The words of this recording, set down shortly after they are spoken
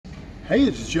Hey,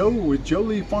 it's Joe with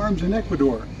Jolie Farms in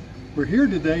Ecuador. We're here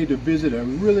today to visit a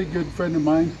really good friend of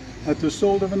mine at the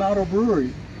Sol Del Venado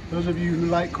Brewery. Those of you who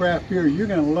like craft beer, you're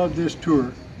going to love this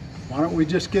tour. Why don't we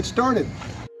just get started?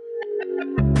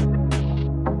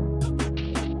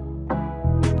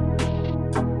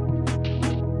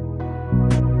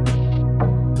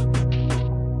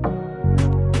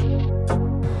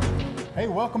 Hey,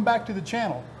 welcome back to the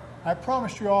channel. I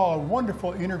promised you all a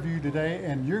wonderful interview today,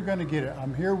 and you're going to get it.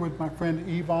 I'm here with my friend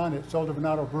Ivan at Sol Del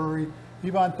Venado Brewery.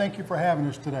 Ivan, thank you for having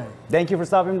us today. Thank you for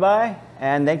stopping by,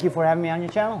 and thank you for having me on your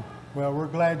channel. Well, we're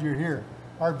glad you're here.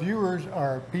 Our viewers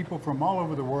are people from all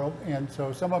over the world, and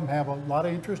so some of them have a lot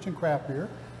of interest in craft beer,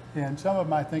 and some of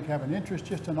them, I think, have an interest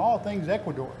just in all things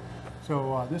Ecuador.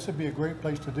 So this would be a great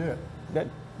place to do it.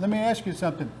 Good. Let me ask you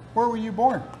something. Where were you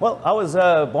born? Well, I was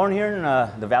born here in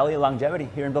the Valley of Longevity,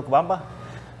 here in Vilcabamba.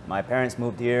 My parents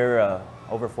moved here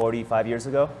over 45 years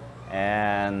ago,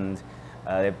 and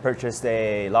they purchased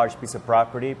a large piece of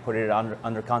property, put it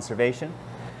under conservation,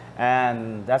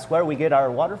 and that's where we get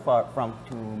our water from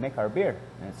to make our beer.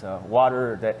 It's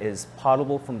water that is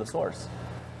potable from the source.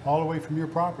 All the way from your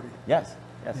property? Yes,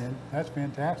 yes. And that's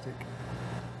fantastic.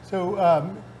 So,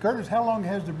 Curtis, how long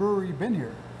has the brewery been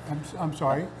here? I'm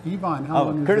sorry, Ivan, how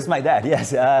long? Curtis, my dad,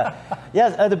 yes.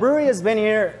 Yes, the brewery has been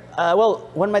here. Well,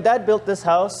 when my dad built this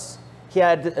house, he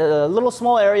had a little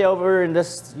small area over in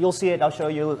this. You'll see it, I'll show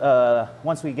you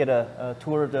once we get a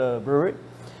tour of the brewery.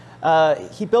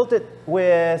 He built it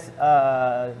with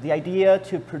the idea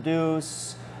to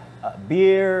produce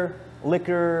beer,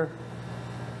 liquor,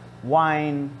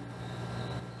 wine,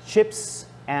 chips,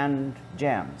 and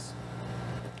jams.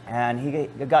 And he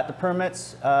got the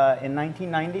permits in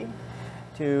 1990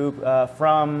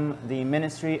 from the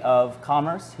Ministry of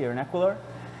Commerce here in Ecuador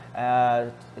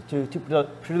to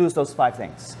produce those 5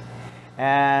 things.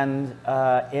 And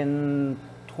in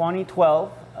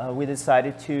 2012, we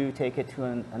decided to take it to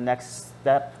a next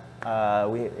step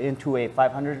into a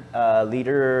 500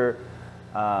 liter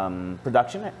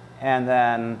production. And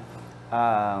then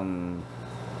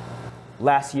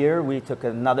last year, we took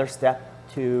another step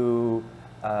to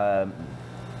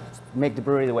make the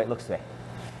brewery the way it looks today.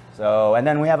 So, and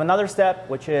then we have another step,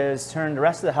 which is turn the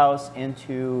rest of the house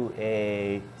into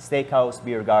a steakhouse,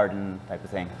 beer garden type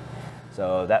of thing.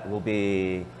 So that will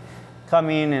be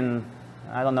coming in,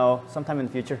 I don't know, sometime in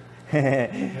the future.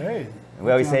 Hey, we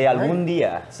always say algún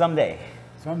día, someday.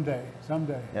 Someday,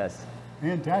 someday. Yes.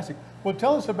 Fantastic. Well,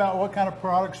 tell us about what kind of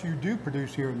products you do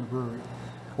produce here in the brewery.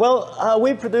 Well,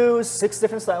 we produce 6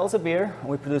 different styles of beer.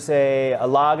 We produce a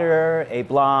lager, a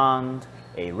blonde,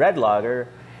 a red lager,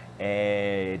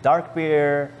 a dark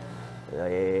beer,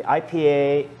 a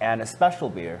IPA, and a special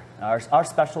beer. Our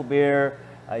special beer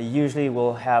usually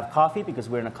will have coffee because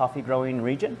we're in a coffee growing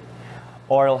region,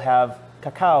 or it'll have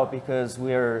cacao because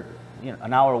we're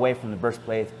an hour away from the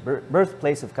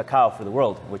birthplace of cacao for the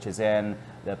world, which is in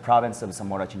the province of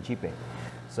Zamora Chinchipe.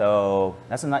 So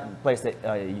that's a nice place that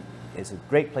is a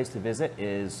great place to visit.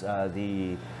 Is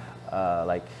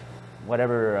like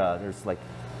whatever there's like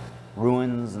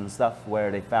ruins and stuff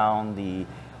where they found the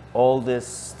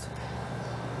oldest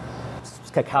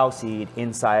cacao seed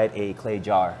inside a clay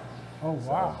jar. Oh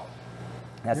wow!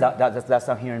 So that's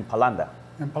down here in Palanda.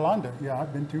 In Palanda, yeah,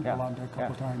 I've been to Palanda a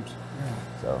couple times.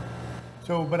 Yeah.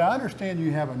 So, but I understand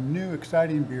you have a new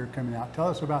exciting beer coming out. Tell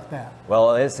us about that.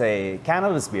 Well, it's a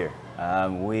cannabis beer.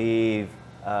 We've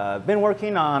been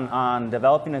working on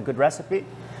developing a good recipe.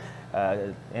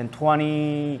 In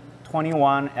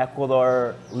 2021,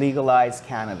 Ecuador legalized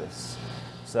cannabis.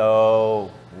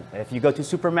 So if you go to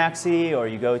Supermaxi or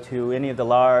you go to any of the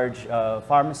large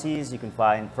pharmacies, you can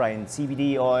find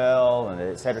CBD oil, and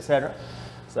et cetera, et cetera.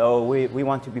 So we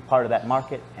want to be part of that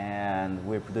market, and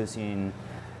we're producing,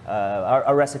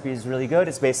 our recipe is really good.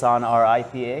 It's based on our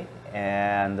IPA,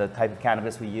 and the type of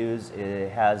cannabis we use,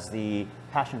 it has the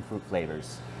passion fruit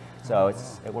flavors. So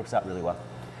it works out really well.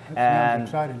 That sounds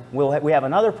exciting. We have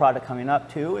another product coming up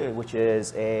too, which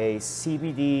is a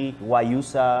CBD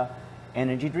Guayusa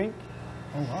energy drink.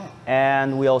 Oh wow.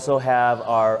 And we also have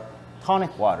our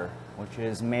tonic water, which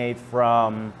is made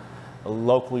from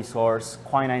locally sourced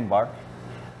quinine bark.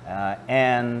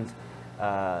 And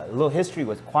a little history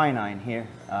with quinine here,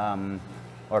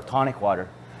 or tonic water.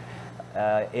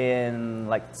 In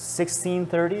like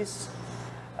 1630s,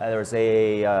 there was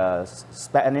a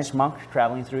Spanish monk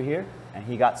traveling through here, and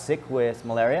he got sick with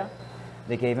malaria.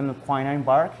 They gave him the quinine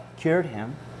bark, cured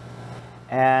him,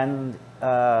 and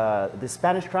the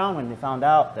Spanish crown, when they found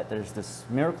out that there's this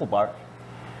miracle bark,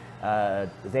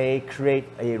 they create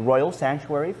a royal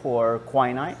sanctuary for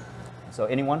quinine. So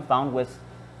anyone found with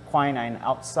quinine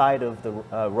outside of the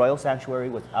royal sanctuary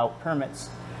without permits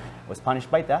was punished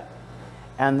by death.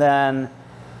 And then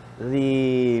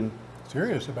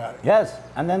Serious about it. Yes,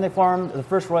 and then they formed the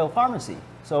first royal pharmacy.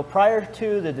 So prior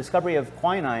to the discovery of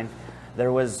quinine,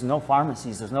 there was no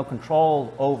pharmacies, there's no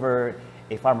control over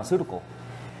a pharmaceutical.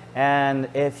 And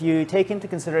if you take into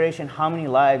consideration how many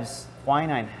lives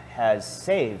quinine has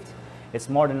saved, it's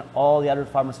more than all the other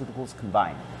pharmaceuticals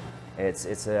combined.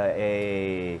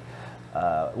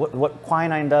 What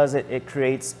quinine does, it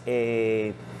creates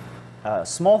a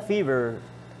small fever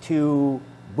to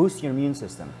boost your immune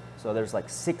system. So there's like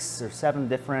 6 or 7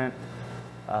 different,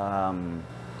 what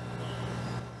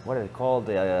are they called?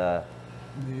 The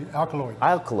alkaloids.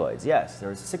 Alkaloids, yes.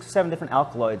 There's 6 or 7 different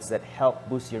alkaloids that help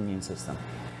boost your immune system.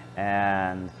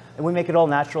 And we make it all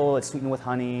natural. It's sweetened with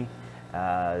honey.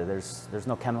 There's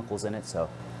no chemicals in it, so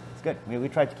it's good. We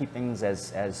try to keep things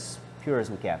as pure as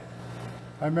we can.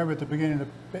 I remember at the beginning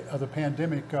of the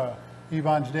pandemic,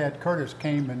 Yvonne's dad, Curtis,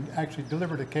 came and actually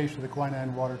delivered a case of the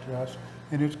quinine water to us.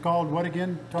 And it's called what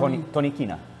again?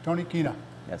 Toniquina. Toniquina.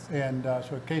 Yes. And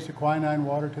so a case of quinine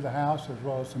water to the house as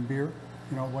well as some beer.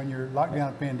 You know, when you're locked down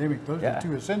in a pandemic, those are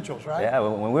 2 essentials, right? Yeah,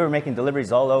 when we were making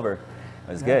deliveries all over, it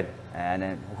was good. And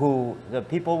then the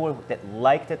people that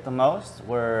liked it the most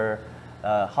were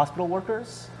hospital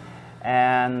workers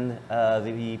and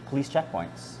the police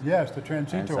checkpoints. Yes, the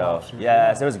transito officers.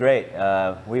 Yes, it was great.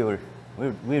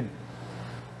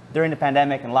 During the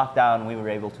pandemic and lockdown, we were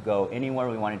able to go anywhere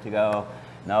we wanted to go,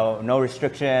 no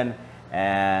restriction,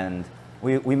 and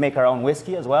we make our own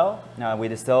whiskey as well. We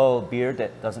distill beer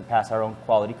that doesn't pass our own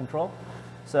quality control.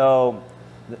 So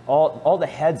all the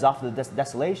heads off the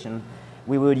distillation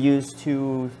we would use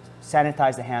to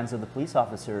sanitize the hands of the police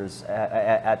officers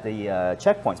at the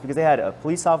checkpoints, because they had a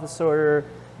police officer,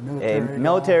 a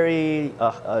military,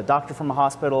 a doctor from a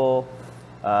hospital,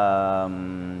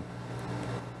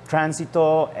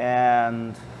 Transito,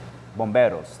 and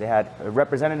Bomberos. They had a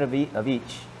representative of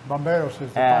each. Bomberos is the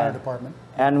fire department.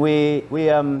 And they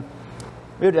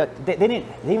didn't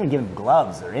even give them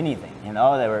gloves or anything, you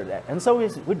know. And so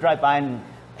we'd drive by and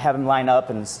have them line up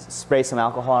and spray some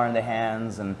alcohol on their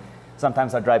hands. And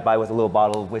sometimes I'd drive by with a little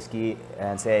bottle of whiskey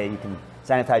and say, you can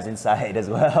sanitize inside as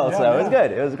well. Yeah, so it was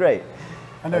good. It was great.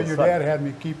 I know your dad had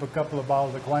me keep a couple of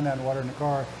bottles of quinine water in the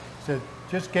car. Said,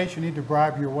 just in case you need to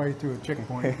bribe your way through a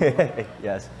checkpoint.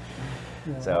 Yes.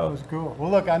 Yeah, so that was cool.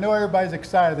 Well, look, I know everybody's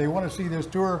excited. They want to see this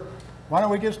tour. Why don't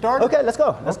we get started? Okay, let's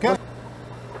go. Okay.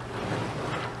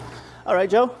 All right,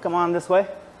 Joe, come on this way.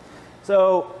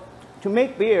 So to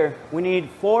make beer, we need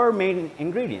 4 main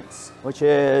ingredients, which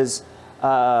is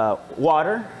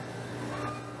water,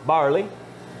 barley,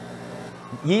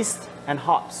 yeast, and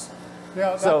hops.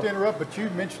 Yeah, not to interrupt, but you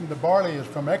mentioned the barley is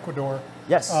from Ecuador.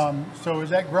 Yes. So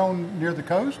is that grown near the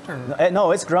coast? Or?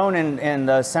 No, it's grown in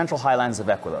the central highlands of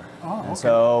Ecuador. Oh, okay. And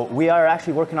so we are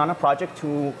actually working on a project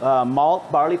to malt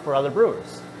barley for other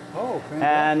brewers. Oh,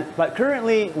 fantastic. But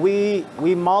currently we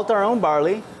malt our own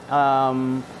barley.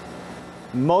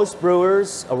 Most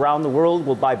brewers around the world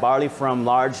will buy barley from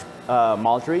large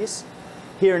malteries.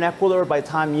 Here in Ecuador, by the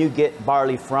time you get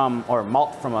barley or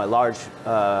malt from a large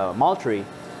maltery,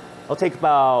 it'll take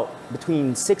about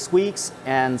between 6 weeks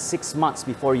and 6 months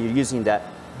before you're using that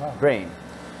grain.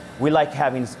 We like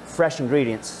having fresh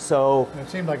ingredients, so... It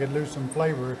seemed like it'd lose some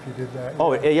flavor if you did that.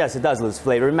 Oh, yes, it does lose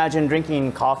flavor. Imagine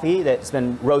drinking coffee that's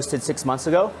been roasted 6 months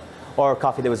ago, or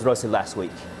coffee that was roasted last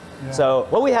week. Yeah. So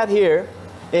what we have here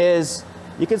is,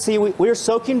 you can see we're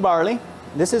soaking barley.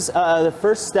 This is the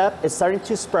first step. It's starting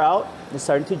to sprout. It's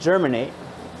starting to germinate.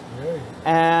 Yay.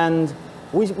 And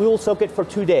we will soak it for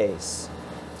 2 days.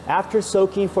 After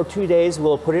soaking for 2 days,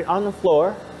 we'll put it on the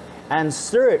floor and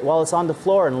stir it while it's on the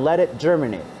floor and let it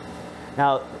germinate.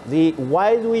 Now,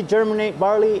 why do we germinate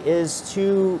barley is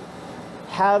to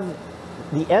have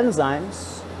the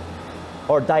enzymes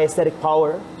or diastatic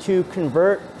power to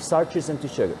convert starches into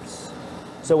sugars.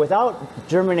 So without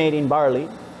germinating barley,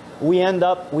 we end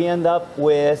up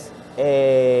with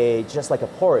just like a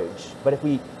porridge. But if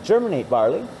we germinate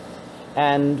barley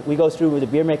and we go through the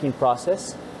beer making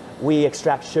process, we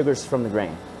extract sugars from the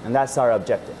grain, and that's our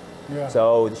objective. Yeah.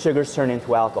 So the sugars turn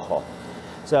into alcohol.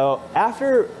 So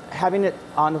after having it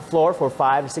on the floor for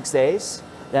 5 or 6 days,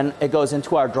 then it goes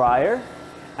into our dryer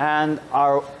and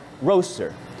our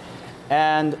roaster.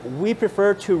 And we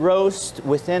prefer to roast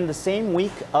within the same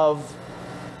week of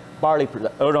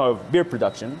beer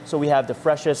production, so we have the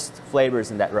freshest flavors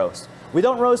in that roast. We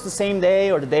don't roast the same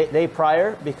day or the day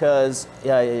prior, because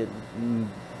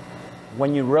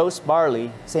when you roast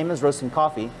barley, same as roasting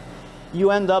coffee,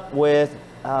 you end up with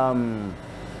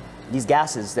these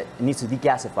gases that need to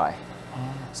degasify.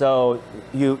 So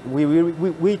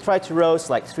we try to roast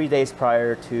like 3 days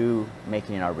prior to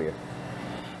making our beer.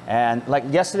 And like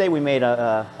yesterday we made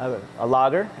a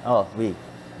lager. Oh, we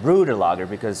brewed a lager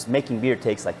because making beer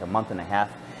takes like a month and a half.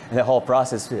 The whole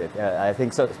process, I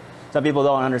think so. Some people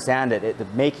don't understand it.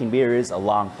 Making beer is a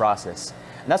long process.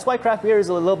 And that's why craft beer is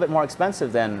a little bit more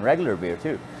expensive than regular beer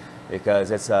too,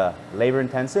 because it's labor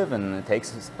intensive and it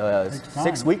takes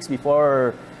 6 weeks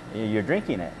before you're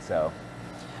drinking it. So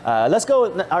let's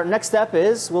go. Our next step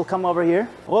is we'll come over here.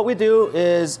 What we do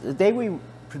is the day we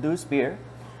produce beer,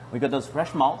 we get those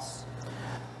fresh malts.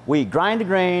 We grind the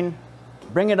grain,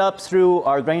 bring it up through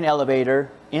our grain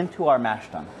elevator into our mash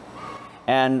tun.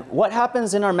 And what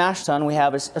happens in our mash tun, we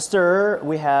have a stirrer,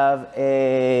 we have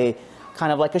a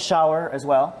kind of like a shower as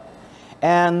well.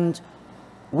 And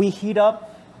we heat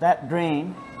up that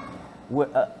grain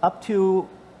up to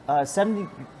 70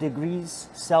 degrees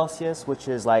Celsius, which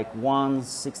is like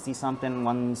 160 something,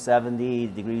 170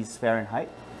 degrees Fahrenheit.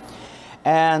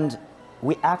 And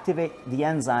we activate the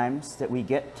enzymes that we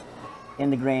get in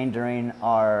the grain during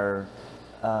our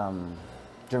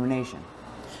germination.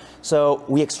 So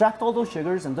we extract all those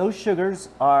sugars, and those sugars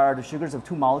are the sugars of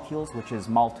two molecules, which is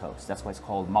maltose. That's why it's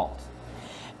called malt.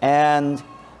 And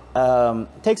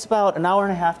it takes about an hour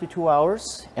and a half to 2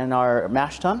 hours in our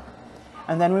mash tun.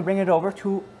 And then we bring it over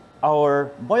to our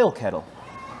boil kettle.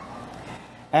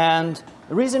 And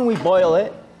the reason we boil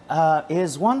it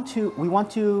is we want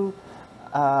to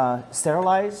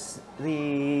sterilize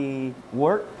the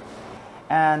wort.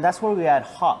 And that's where we add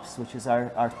hops, which is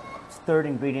our third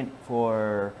ingredient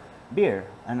for beer.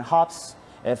 And hops,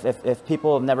 if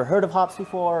people have never heard of hops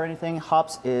before or anything,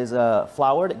 hops is a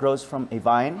flower that grows from a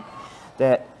vine.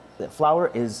 The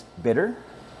flower is bitter.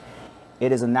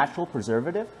 It is a natural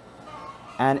preservative,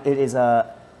 and it is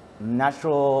a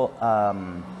natural.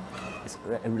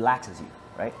 It relaxes you,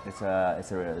 right?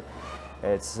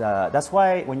 That's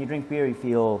why when you drink beer, you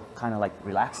feel kind of like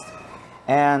relaxed,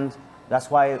 and that's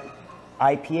why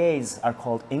IPAs are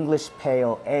called English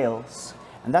Pale Ales,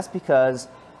 and that's because,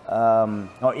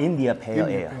 or India Pale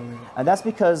Ale. And that's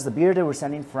because the beer that we're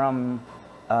sending from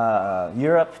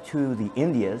Europe to the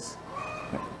Indias,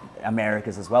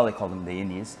 Americas as well, they call them the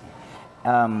Indies,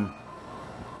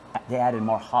 they added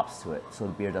more hops to it so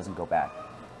the beer doesn't go bad.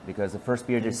 Because the first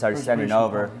beer they started sending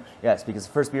over, yes, because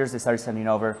the first beers they started sending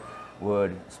over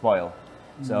would spoil.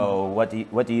 So what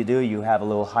do? You have a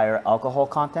little higher alcohol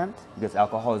content, because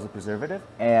alcohol is a preservative,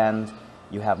 and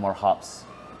you have more hops,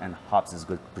 and hops is a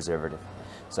good preservative.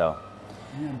 So,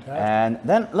 and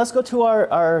then let's go to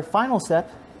our final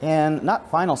step, and not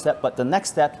final step, but the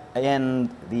next step in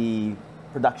the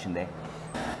production day.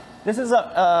 This is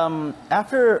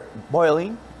after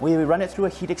boiling, we run it through a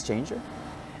heat exchanger,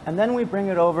 and then we bring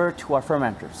it over to our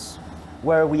fermenters,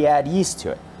 where we add yeast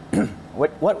to it.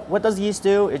 What does yeast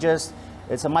do?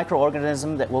 It's a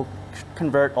microorganism that will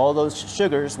convert all those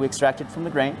sugars we extracted from the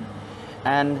grain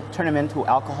and turn them into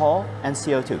alcohol and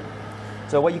CO2.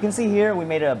 So what you can see here, we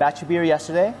made a batch of beer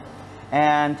yesterday,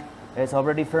 and it's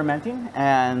already fermenting,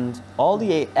 and all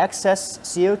the excess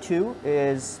CO2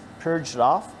 is purged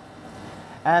off.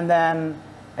 And then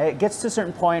it gets to a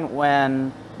certain point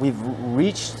when we've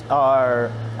reached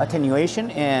our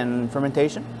attenuation in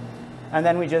fermentation, and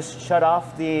then we just shut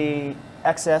off the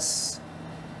excess,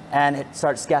 and it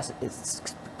starts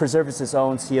it preserves its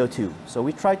own CO2. So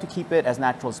we try to keep it as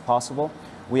natural as possible.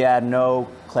 We add no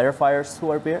clarifiers to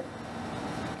our beer.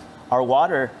 Our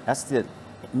water, that's the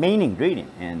main ingredient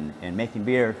in making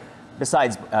beer,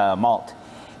 besides malt.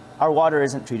 Our water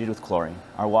isn't treated with chlorine.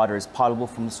 Our water is potable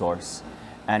from the source,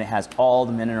 and it has all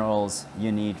the minerals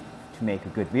you need to make a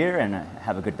good beer and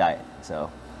have a good diet.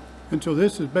 And so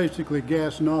this is basically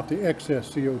gassing off the excess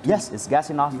CO2. Yes, it's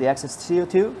gassing off the excess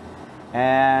CO2.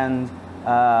 And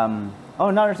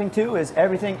another thing too is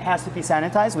everything has to be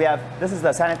sanitized. This is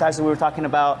the sanitizer we were talking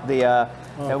about.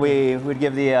 That we would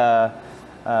give the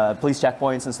police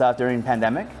checkpoints and stuff during the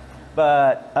pandemic.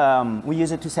 But we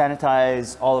use it to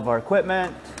sanitize all of our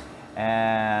equipment,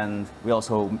 and we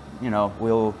also,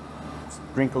 we'll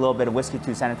drink a little bit of whiskey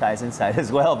to sanitize inside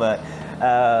as well. But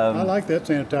I like that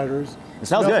sanitizer. It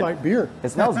smells good. Like beer. It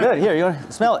smells good. Here, you want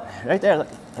to smell it right there. Look,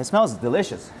 it smells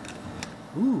delicious.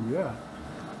 Ooh, yeah.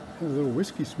 Has a little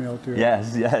whiskey smell to it.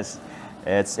 Yes.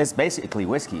 It's basically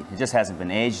whiskey. It just hasn't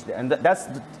been aged, and that's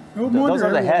no wonder those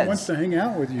are the everyone heads. wants to hang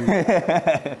out with you.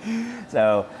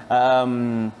 So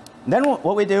then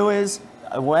what we do is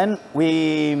when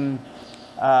we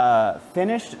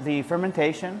finish the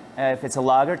fermentation, if it's a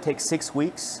lager, it takes 6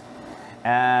 weeks.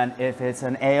 And if it's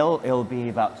an ale, it'll be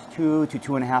about 2 to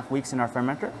 2.5 weeks in our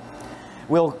fermenter.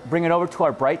 We'll bring it over to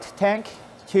our bright tank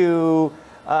to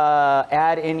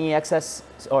add any excess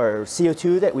or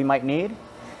CO2 that we might need,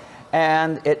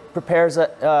 and it prepares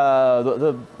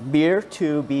the beer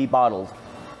to be bottled.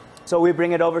 So we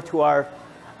bring it over to our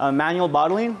manual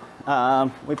bottling.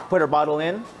 We put our bottle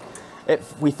in.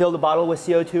 We fill the bottle with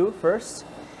CO2 first,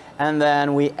 and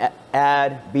then we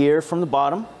add beer from the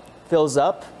bottom, fills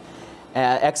up.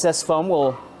 Excess foam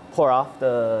will pour off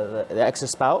the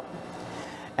excess spout,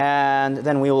 and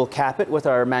then we will cap it with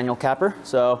our manual capper.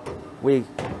 So we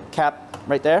cap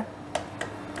right there,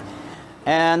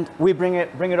 and we bring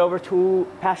it over to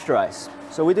pasteurize.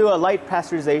 So we do a light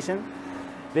pasteurization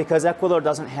because Ecuador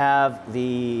doesn't have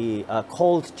the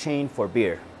cold chain for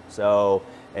beer. So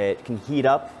it can heat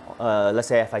up. Let's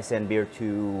say if I send beer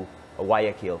to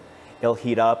Guayaquil, it'll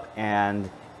heat up and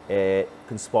it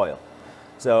can spoil.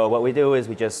 So what we do is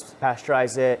we just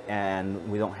pasteurize it, and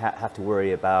we don't have to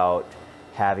worry about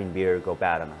having beer go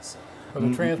bad on us. So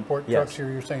the transport trucks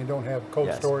here, you're saying, don't have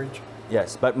cold storage?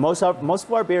 Yes, but most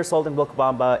of our beer sold in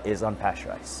Vilcabamba is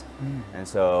unpasteurized. And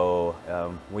so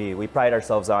we pride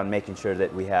ourselves on making sure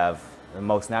that we have the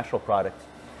most natural product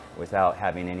without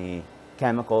having any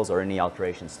chemicals or any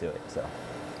alterations to it. So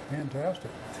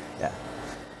fantastic. Yeah.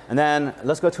 And then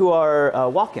let's go to our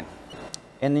walk-in.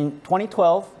 In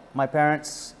 2012, my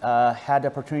parents had the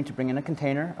opportunity to bring in a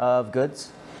container of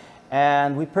goods,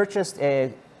 and we purchased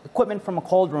equipment from a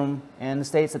cold room in the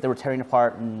States that they were tearing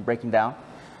apart and breaking down.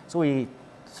 So we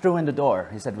threw in the door.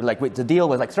 He said, the deal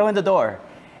was like, throw in the door.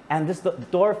 And the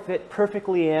door fit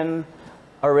perfectly in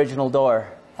our original door.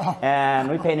 Oh. And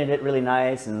we painted it really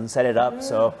nice and set it up. Yeah.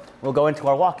 So we'll go into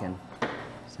our walk-in.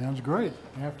 Sounds great.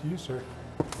 After you, sir.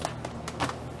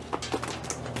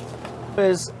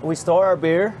 We store our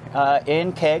beer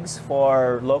in kegs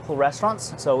for local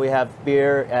restaurants. So we have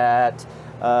beer at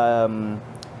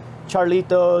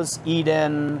Charlitos,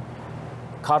 Eden,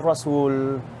 Carro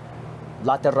Azul,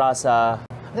 La Terraza.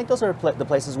 I think those are the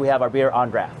places we have our beer on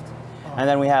draft. And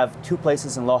then we have two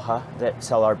places in Loja that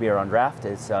sell our beer on draft.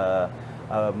 It's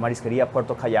Marisqueria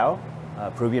Puerto Callao,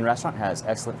 a Peruvian restaurant, has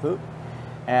excellent food.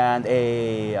 And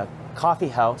a coffee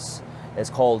house is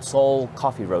called Sol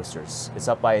Coffee Roasters. It's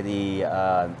up by the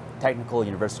Technical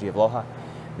University of Loja.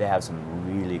 They have some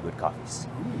really good coffees.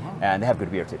 And they have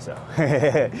good beer too, so.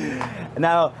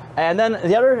 Now, and then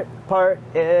the other part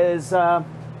is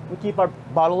we keep our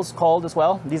bottles cold as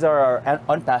well. These are our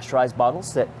unpasteurized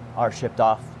bottles that are shipped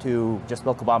off to just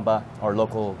Vilcabamba or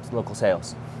local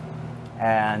sales.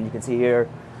 And you can see here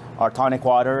our tonic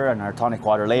water and our tonic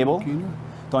water label,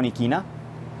 Toniquina.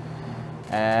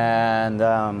 And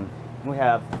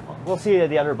we'll see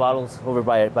the other bottles over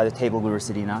by the table we were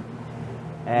sitting on.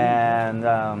 And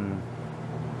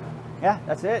yeah,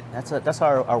 that's it. That's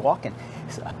our walk-in.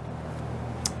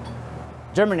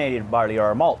 Germinated barley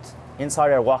or malt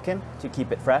inside our walk-in to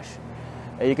keep it fresh.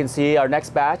 You can see our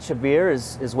next batch of beer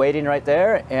is waiting right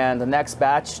there, and the next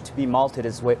batch to be malted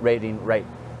is waiting right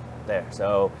there.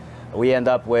 So we end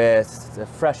up with the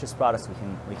freshest products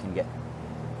we can get.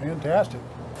 Fantastic.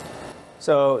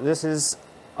 So this is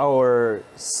our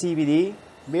CBD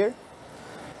beer.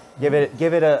 Give it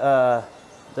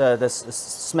the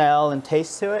smell and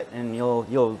taste to it, and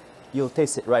you'll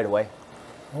taste it right away.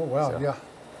 Oh wow, so. Yeah.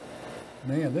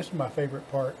 Man, this is my favorite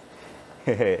part.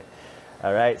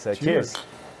 All right, so cheers.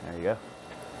 There you go.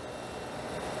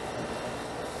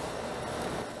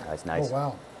 That's nice. Oh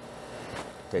wow.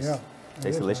 Tastes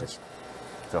delicious.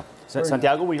 Nice. So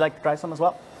Santiago, would you like to try some as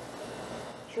well?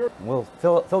 Sure. We'll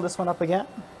fill this one up again.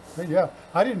 Yeah,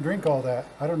 I didn't drink all that.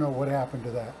 I don't know what happened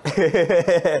to that.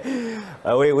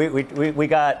 We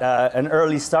got an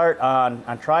early start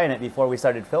on trying it before we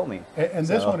started filming. And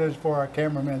this one is for our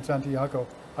cameraman, Santiago.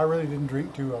 I really didn't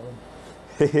drink two of them.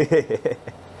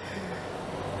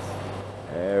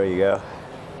 There we go.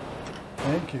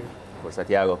 Thank you. For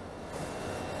Santiago.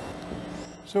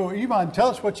 So Ivan, tell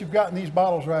us what you've got in these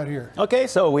bottles right here. Okay,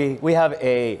 so we have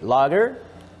a lager.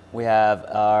 We have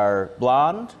our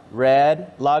blonde,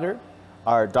 red lager,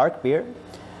 our dark beer.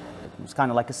 It's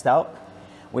kind of like a stout.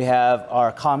 We have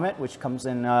our Comet, which comes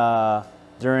in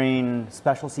during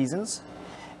special seasons.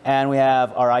 And we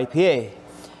have our IPA.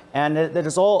 And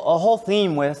there's a whole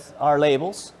theme with our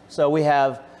labels. So we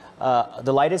have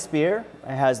the lightest beer.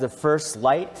 It has the first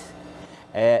light.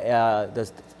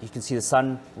 You can see the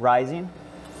sun rising.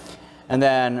 And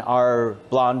then our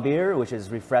blonde beer, which is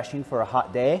refreshing for a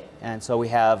hot day. And so we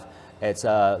have, it's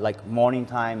like morning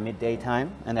time, midday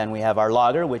time. And then we have our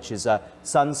lager, which is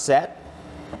sunset.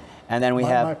 And then we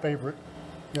have my favorite.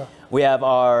 Yeah. We have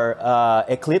our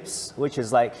Eclipse, which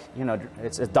is like,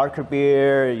 it's a darker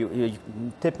beer. You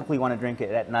typically want to drink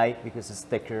it at night because it's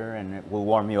thicker and it will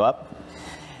warm you up.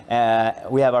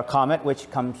 We have our Comet,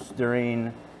 which comes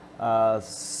during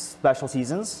special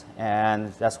seasons,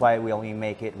 and that's why we only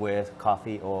make it with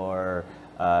coffee or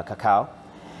cacao.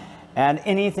 And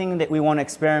anything that we want to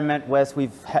experiment with,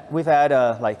 we've had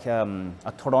a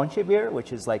Toronche beer,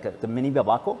 which is like the mini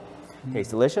Babaco.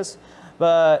 Tastes delicious,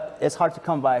 but it's hard to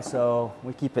come by, so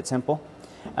we keep it simple.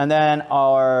 And then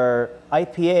our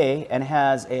IPA, and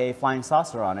has a flying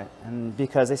saucer on it. And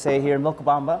because they say here in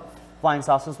Vilcabamba, flying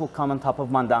saucers will come on top of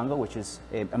Mandango, which is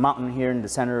a mountain here in the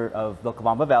center of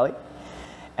Vilcabamba Valley.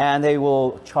 And they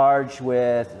will charge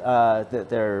with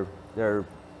their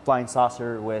flying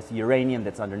saucer with uranium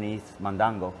that's underneath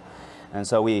Mandango. And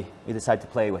so we decided to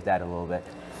play with that a little bit.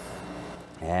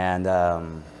 And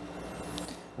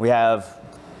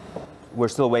we're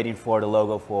still waiting for the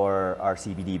logo for our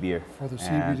CBD beer. For the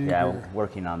CBD beer. Yeah,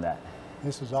 working on that.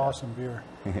 This is awesome beer.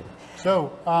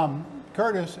 So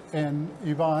Curtis and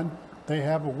Yvonne, they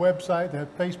have a website, they have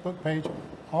a Facebook page.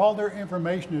 All their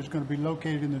information is going to be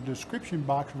located in the description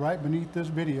box right beneath this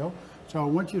video. So I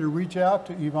want you to reach out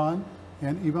to Yvonne.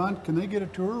 And Yvonne, can they get a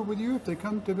tour with you if they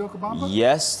come to Vilcabamba?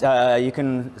 Yes, you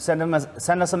can send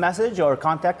us a message or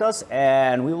contact us,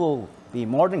 and we will be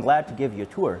more than glad to give you a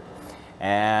tour.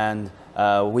 And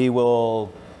we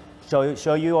will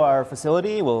show you our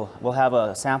facility. We'll have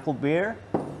a sample beer,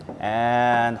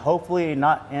 and hopefully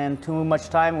not in too much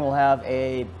time we'll have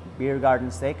a beer garden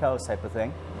steakhouse type of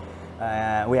thing.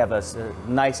 We have a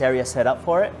nice area set up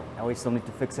for it, and we still need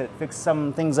to fix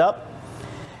some things up.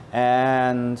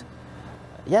 And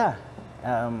yeah.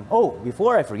 Oh,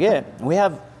 before I forget, we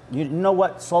have, you know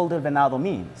what Sol Del Venado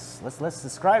means. Let's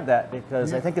describe that,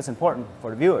 because I think it's important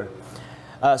for the viewer.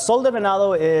 Sol Del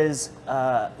Venado is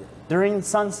during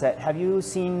sunset. Have you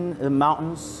seen the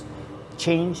mountains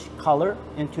change color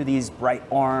into these bright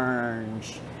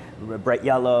orange, bright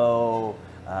yellow,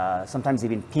 sometimes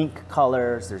even pink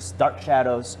colors? There's dark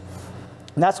shadows.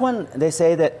 And that's when they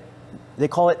say that they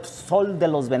call it Sol de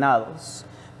los Venados,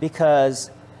 because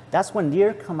that's when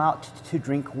deer come out to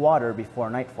drink water before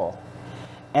nightfall.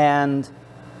 And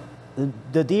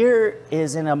the deer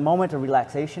is in a moment of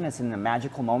relaxation. It's in a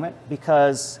magical moment,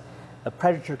 because a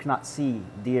predator cannot see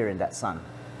deer in that sun.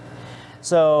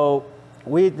 So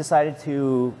we decided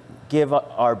to give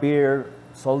our beer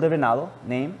Sol de Venado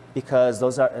name, because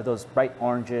those bright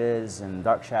oranges and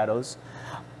dark shadows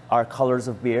are colors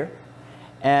of beer.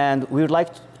 And we would like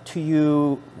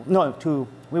you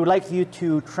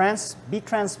to be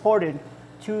transported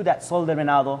to that Sol del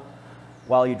Venado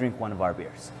while you drink one of our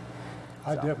beers.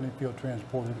 I definitely feel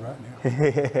transported right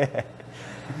now.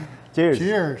 Cheers.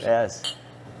 Cheers. Yes.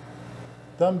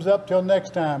 Thumbs up till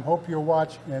next time. Hope you'll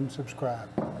watch and subscribe.